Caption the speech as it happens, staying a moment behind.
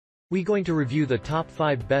We're going to review the top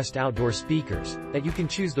 5 best outdoor speakers, that you can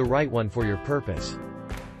choose the right one for your purpose.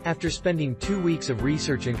 After spending 2 weeks of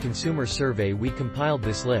research and consumer survey, we compiled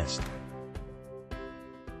this list.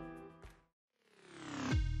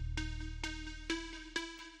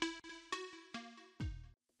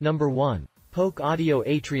 Number 1. Polk Audio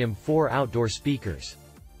Atrium 4 Outdoor Speakers.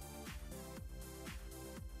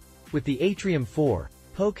 With the Atrium 4,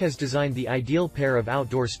 Polk has designed the ideal pair of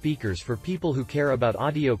outdoor speakers for people who care about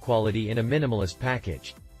audio quality in a minimalist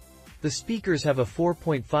package. The speakers have a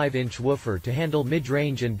 4.5-inch woofer to handle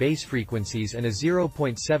mid-range and bass frequencies and a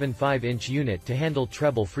 0.75-inch unit to handle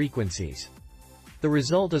treble frequencies. The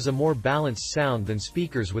result is a more balanced sound than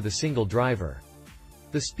speakers with a single driver.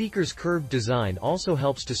 The speaker's curved design also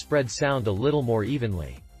helps to spread sound a little more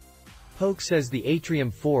evenly. Polk says the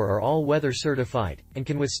Atrium 4 are all-weather certified, and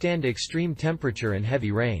can withstand extreme temperature and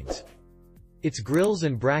heavy rains. Its grills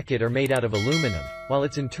and bracket are made out of aluminum, while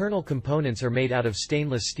its internal components are made out of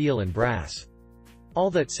stainless steel and brass.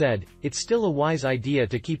 All that said, it's still a wise idea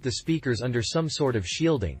to keep the speakers under some sort of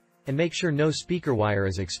shielding, and make sure no speaker wire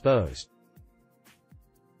is exposed.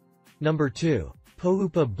 Number 2.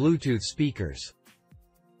 Pohupa Bluetooth Speakers.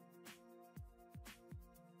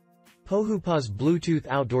 Pohupa's Bluetooth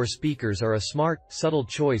outdoor speakers are a smart, subtle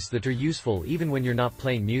choice that are useful even when you're not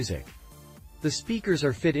playing music. The speakers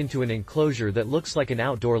are fit into an enclosure that looks like an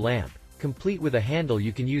outdoor lamp, complete with a handle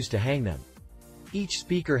you can use to hang them. Each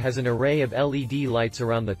speaker has an array of LED lights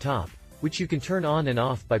around the top, which you can turn on and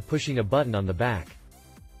off by pushing a button on the back.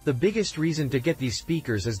 The biggest reason to get these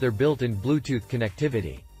speakers is their built-in Bluetooth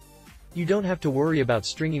connectivity. You don't have to worry about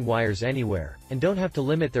stringing wires anywhere, and don't have to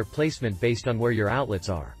limit their placement based on where your outlets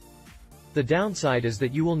are. The downside is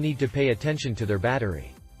that you will need to pay attention to their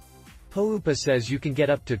battery. Pohupa says you can get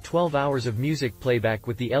up to 12 hours of music playback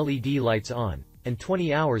with the LED lights on, and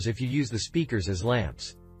 20 hours if you use the speakers as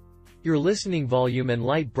lamps. Your listening volume and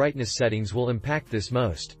light brightness settings will impact this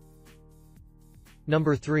most.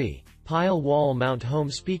 Number 3. Pyle Wall Mount Home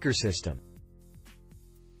Speaker System.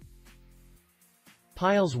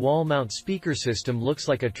 Pyle's wall mount speaker system looks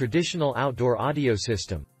like a traditional outdoor audio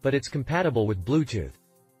system, but it's compatible with Bluetooth.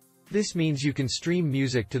 This means you can stream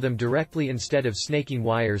music to them directly instead of snaking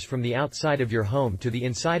wires from the outside of your home to the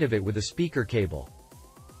inside of it with a speaker cable.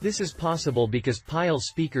 This is possible because Pyle's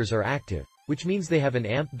speakers are active, which means they have an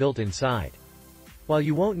amp built inside. While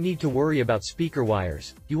you won't need to worry about speaker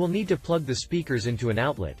wires, you will need to plug the speakers into an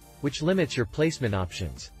outlet, which limits your placement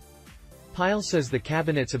options. Pyle says the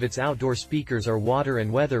cabinets of its outdoor speakers are water and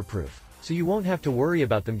weatherproof, so you won't have to worry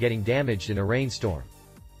about them getting damaged in a rainstorm.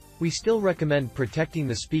 We still recommend protecting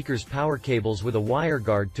the speaker's power cables with a wire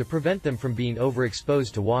guard to prevent them from being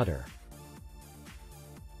overexposed to water.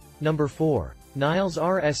 Number 4. Niles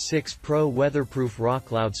RS6 Pro Weatherproof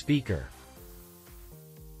Rock Loudspeaker.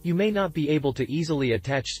 You may not be able to easily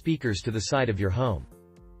attach speakers to the side of your home.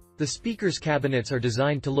 The speakers' cabinets are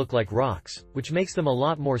designed to look like rocks, which makes them a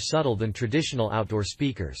lot more subtle than traditional outdoor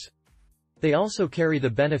speakers. They also carry the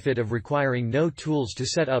benefit of requiring no tools to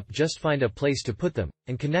set up, just find a place to put them,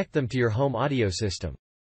 and connect them to your home audio system.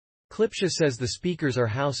 Klipsha says the speakers are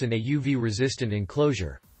housed in a UV-resistant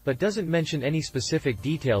enclosure, but doesn't mention any specific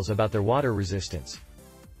details about their water resistance.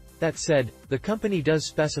 That said, the company does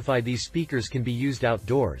specify these speakers can be used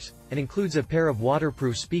outdoors, and includes a pair of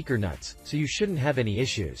waterproof speaker nuts, so you shouldn't have any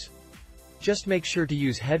issues. Just make sure to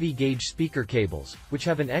use heavy-gauge speaker cables, which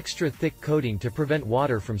have an extra thick coating to prevent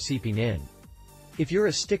water from seeping in. If you're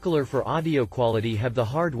a stickler for audio quality, have the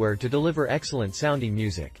hardware to deliver excellent sounding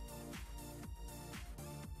music.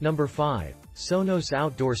 Number 5. Sonos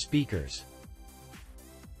Outdoor Speakers.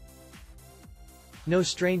 No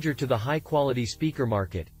stranger to the high-quality speaker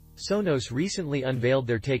market, Sonos recently unveiled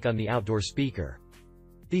their take on the outdoor speaker.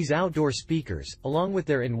 These outdoor speakers, along with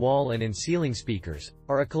their in-wall and in-ceiling speakers,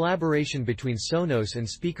 are a collaboration between Sonos and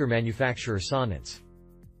speaker manufacturer Sonos.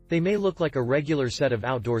 They may look like a regular set of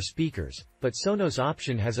outdoor speakers, but Sonos'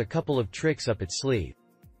 option has a couple of tricks up its sleeve.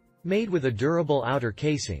 Made with a durable outer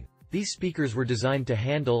casing, these speakers were designed to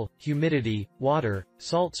handle humidity, water,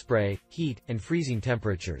 salt spray, heat, and freezing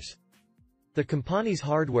temperatures. The company's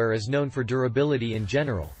hardware is known for durability in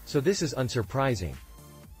general, so this is unsurprising.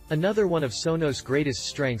 Another one of Sonos' greatest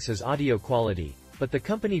strengths is audio quality, but the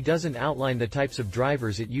company doesn't outline the types of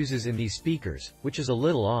drivers it uses in these speakers, which is a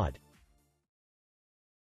little odd.